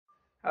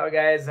Hello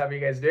guys, how are you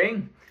guys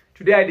doing?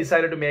 Today I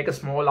decided to make a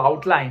small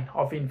outline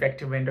of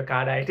infective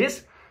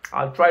endocarditis.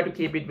 I'll try to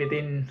keep it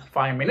within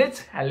 5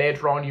 minutes, and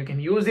later on you can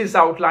use this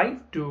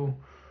outline to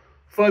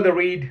further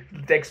read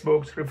the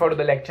textbooks, refer to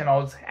the lecture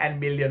notes and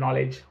build your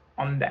knowledge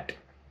on that.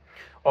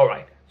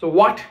 Alright, so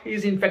what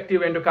is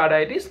infective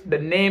endocarditis? The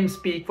name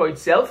speaks for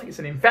itself. It's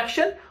an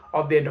infection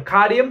of the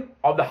endocardium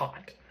of the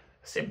heart.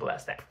 Simple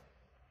as that.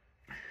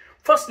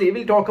 Firstly,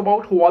 we'll talk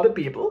about who are the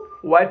people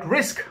who are at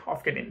risk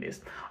of getting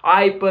this.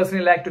 I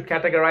personally like to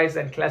categorize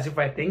and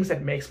classify things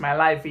that makes my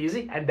life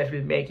easy and that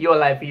will make your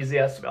life easy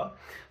as well.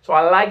 So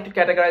I like to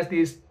categorize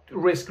these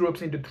risk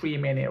groups into 3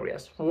 main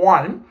areas.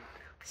 One,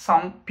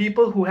 some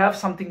people who have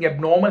something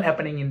abnormal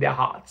happening in their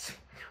hearts.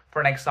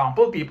 For an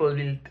example, people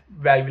with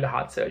valvular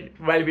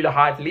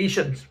heart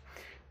lesions,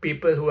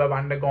 people who have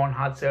undergone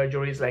heart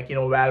surgeries like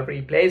valve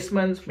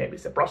replacements, maybe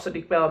it's a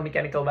prosthetic valve,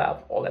 mechanical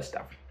valve, all that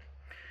stuff.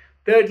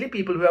 Thirdly,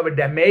 people who have a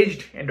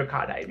damaged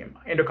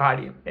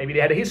endocardium. Maybe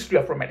they had a history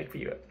of rheumatic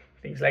fever,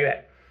 things like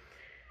that.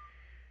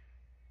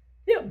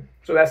 Yeah,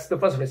 so that's the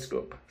first risk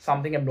group,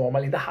 something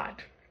abnormal in the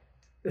heart.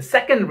 The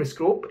second risk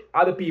group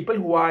are the people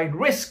who are in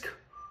risk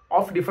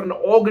of different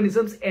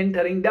organisms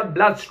entering the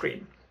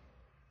bloodstream.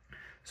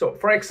 So,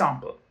 for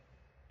example,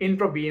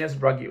 intravenous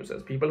drug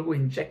users, people who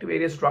inject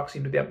various drugs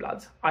into their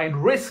bloods, are in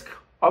risk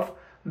of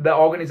the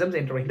organisms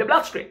entering the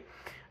bloodstream.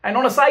 And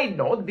on a side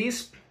note,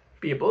 these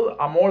people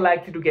are more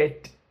likely to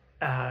get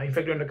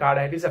infective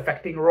endocarditis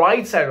affecting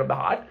right side of the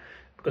heart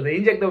because they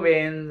inject the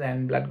veins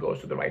and blood goes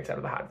to the right side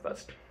of the heart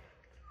first.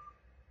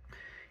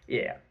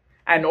 Yeah,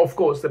 and of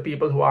course the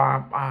people who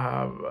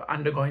are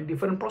undergoing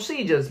different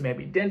procedures,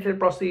 maybe dental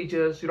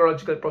procedures,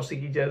 urological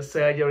procedures,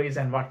 surgeries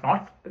and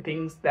whatnot, the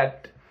things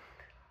that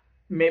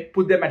may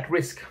put them at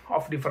risk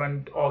of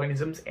different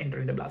organisms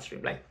entering the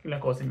bloodstream,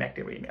 like causing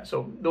bacteremia.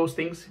 So those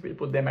things will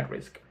put them at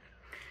risk.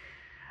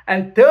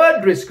 And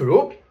third risk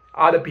group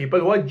are the people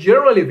who are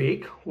generally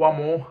weak, who are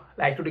more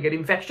likely to get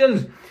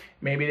infections.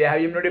 Maybe they have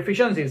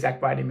immunodeficiencies,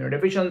 acquired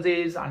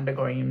immunodeficiencies,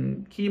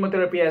 undergoing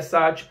chemotherapy as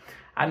such,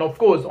 and of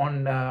course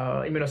on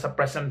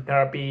immunosuppressant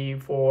therapy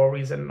for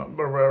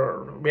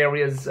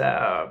various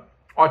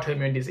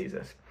autoimmune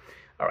diseases.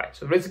 All right,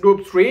 so risk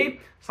group 3,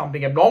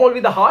 something abnormal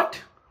with the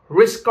heart,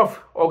 risk of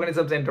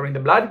organisms entering the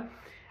blood,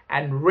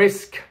 and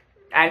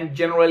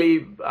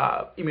generally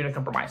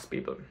immunocompromised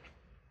people.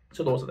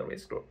 So those are the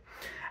risk group.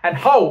 And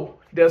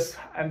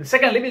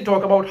secondly, we'll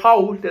talk about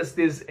how does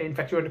this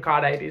infective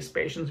endocarditis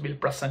patients will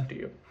present to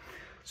you.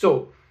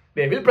 So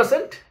they will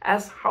present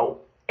as how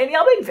any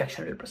other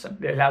infection will present.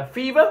 They'll have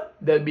fever,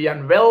 they'll be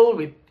unwell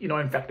with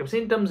infective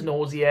symptoms,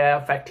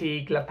 nausea,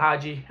 fatigue,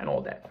 lethargy, and all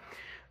that.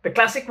 The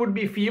classic would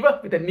be fever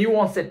with a new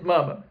onset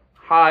murmur,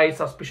 high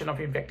suspicion of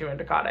infective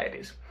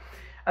endocarditis.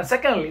 And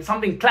secondly,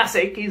 something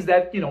classic is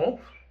that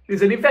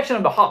there's an infection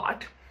of the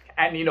heart,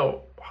 and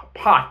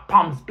heart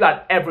pumps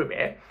blood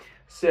everywhere.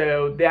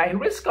 So they are in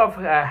risk of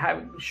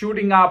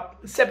shooting up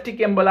septic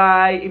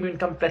emboli, immune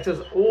complexes,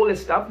 all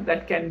this stuff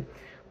that can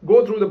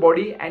go through the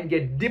body and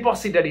get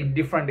deposited in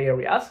different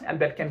areas,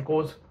 and that can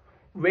cause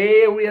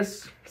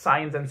various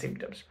signs and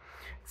symptoms.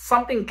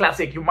 Something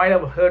classic you might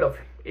have heard of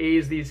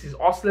is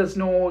osseous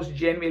nose,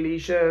 Janeway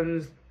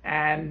lesions,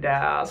 and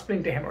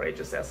splinter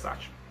hemorrhages as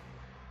such.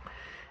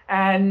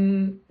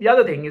 And the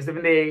other thing is that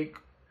when they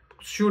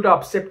shoot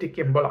up septic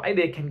emboli,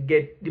 they can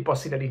get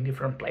deposited in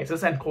different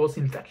places and cause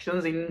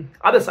infections in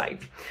other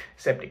sites,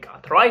 septic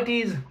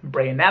arthritis,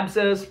 brain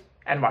abscess,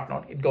 and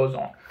whatnot. It goes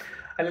on.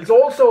 And it's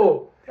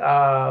also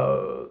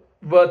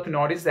worth to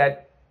notice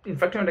that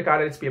infective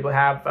endocarditis people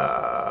have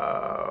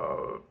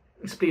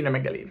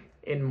splenomegaly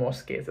in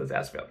most cases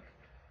as well.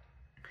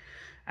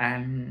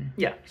 And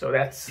yeah, so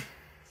that's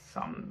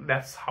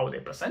how they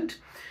present.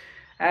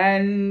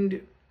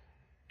 And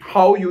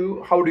how do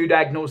you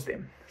diagnose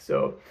them?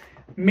 So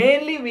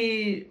mainly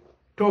we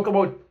talk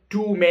about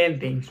 2 main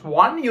things.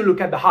 One, you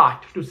look at the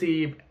heart to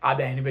see are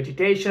there any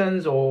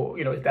vegetations or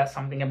if there's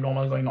something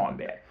abnormal going on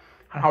there.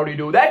 And how do you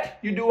do that?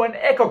 You do an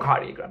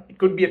echocardiogram. It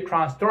could be a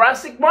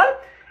transthoracic one,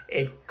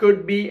 it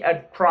could be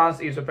a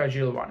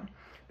transesophageal one.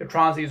 The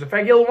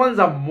transesophageal ones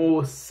are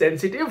more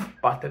sensitive,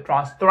 but the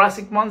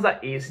transthoracic ones are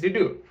easy to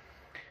do.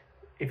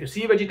 If you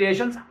see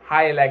vegetations,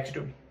 highly likely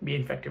to be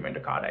infective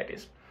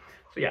endocarditis.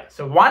 So yeah,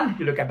 so one,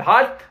 you look at the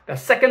heart. The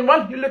second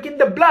one, you look in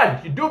the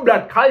blood. You do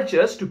blood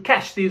cultures to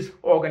catch these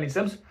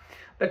organisms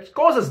that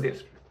causes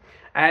this.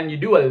 And you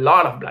do a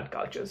lot of blood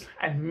cultures.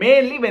 And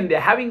mainly when they're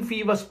having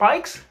fever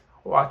spikes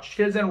or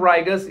chills and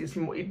rigors,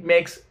 it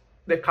makes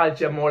the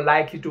culture more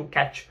likely to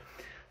catch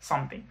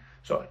something.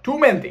 So 2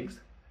 main things.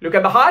 Look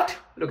at the heart,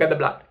 look at the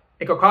blood.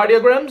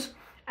 Echocardiograms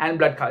and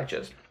blood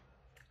cultures.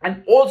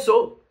 And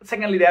also,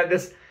 thirdly,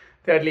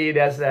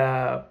 there's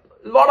a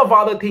lot of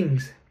other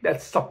things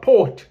that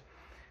support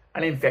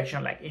an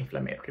infection, like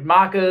inflammatory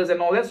markers and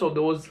all that. So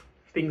those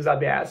things are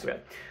there as well.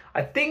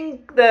 I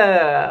think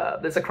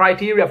there's a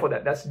criteria for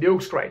that. That's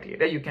Duke's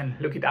criteria. You can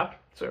look it up.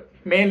 So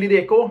mainly the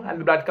echo and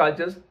the blood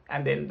cultures,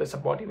 and then the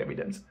supportive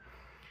evidence.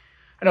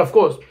 And of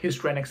course,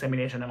 history and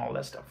examination and all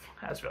that stuff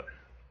as well.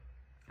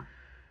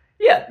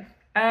 Yeah,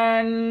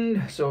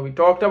 And so we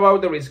talked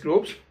about the risk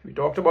groups, we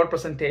talked about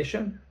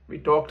presentation, we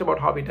talked about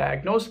how we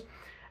diagnose,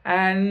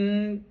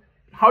 and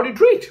how do you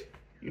treat.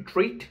 You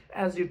treat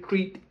as you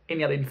treat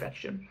any other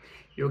infection.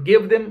 You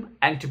give them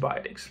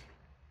antibiotics,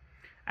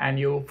 and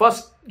you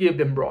first give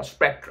them broad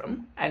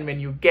spectrum, and when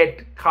you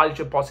get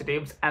culture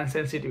positives and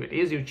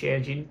sensitivities, you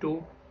change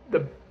into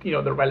the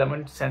the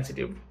relevant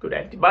sensitive good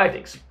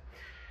antibiotics.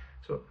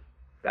 So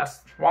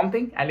that's one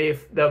thing. And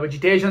if the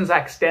vegetations are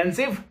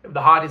extensive, if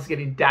the heart is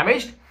getting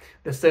damaged,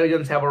 the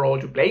surgeons have a role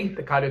to play.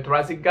 The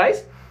cardiothoracic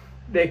guys,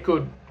 they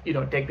could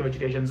take the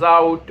vegetations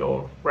out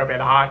or repair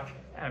the heart,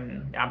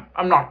 and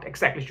I'm not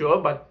exactly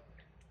sure, but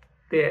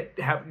they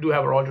do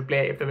have a role to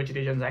play if the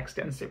vegetations are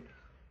extensive.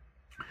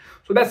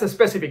 So that's a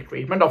specific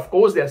treatment. Of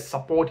course, there's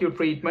supportive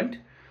treatment,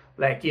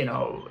 like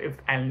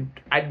and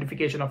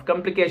identification of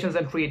complications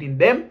and treating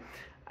them,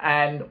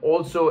 and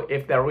also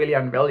if they're really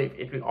unwell,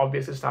 it will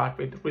obviously start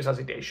with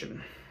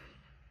resuscitation.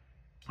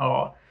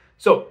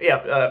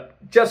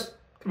 Just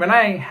when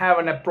I have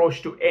an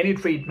approach to any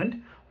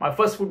treatment, my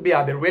first would be,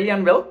 are they really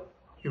unwell?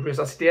 You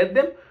resuscitate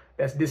them.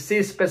 There's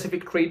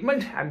disease-specific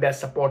treatment, and there's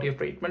supportive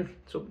treatment.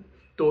 So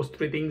those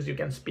three things, you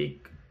can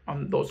speak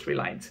on those three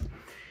lines.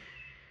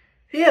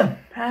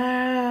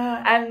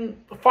 And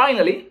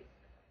finally,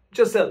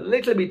 just a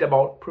little bit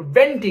about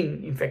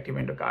preventing infective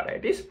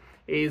endocarditis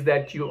is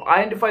that you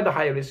identify the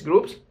high-risk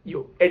groups,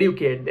 you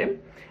educate them,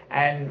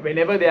 and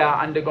whenever they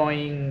are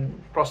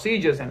undergoing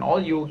procedures and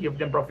all, you give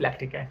them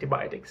prophylactic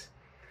antibiotics.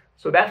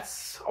 So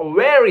that's a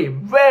very,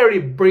 very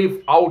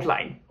brief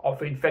outline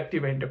of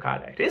infective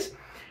endocarditis.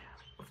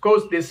 Of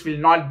course, this will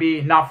not be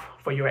enough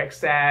for your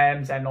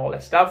exams and all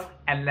that stuff.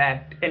 And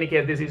in any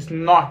case, this is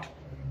not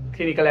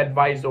clinical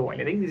advice or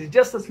anything. This is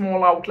just a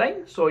small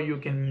outline, so you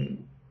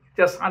can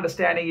just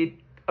understanding it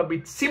a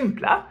bit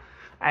simpler,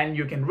 and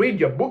you can read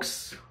your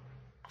books,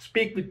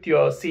 speak with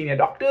your senior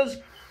doctors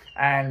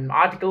and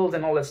articles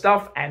and all that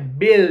stuff, and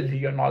build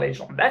your knowledge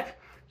on that.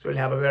 So you'll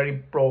have a very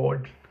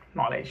broad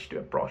knowledge to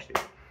approach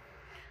this.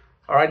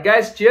 All right,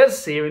 guys, cheers.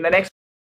 See you in the next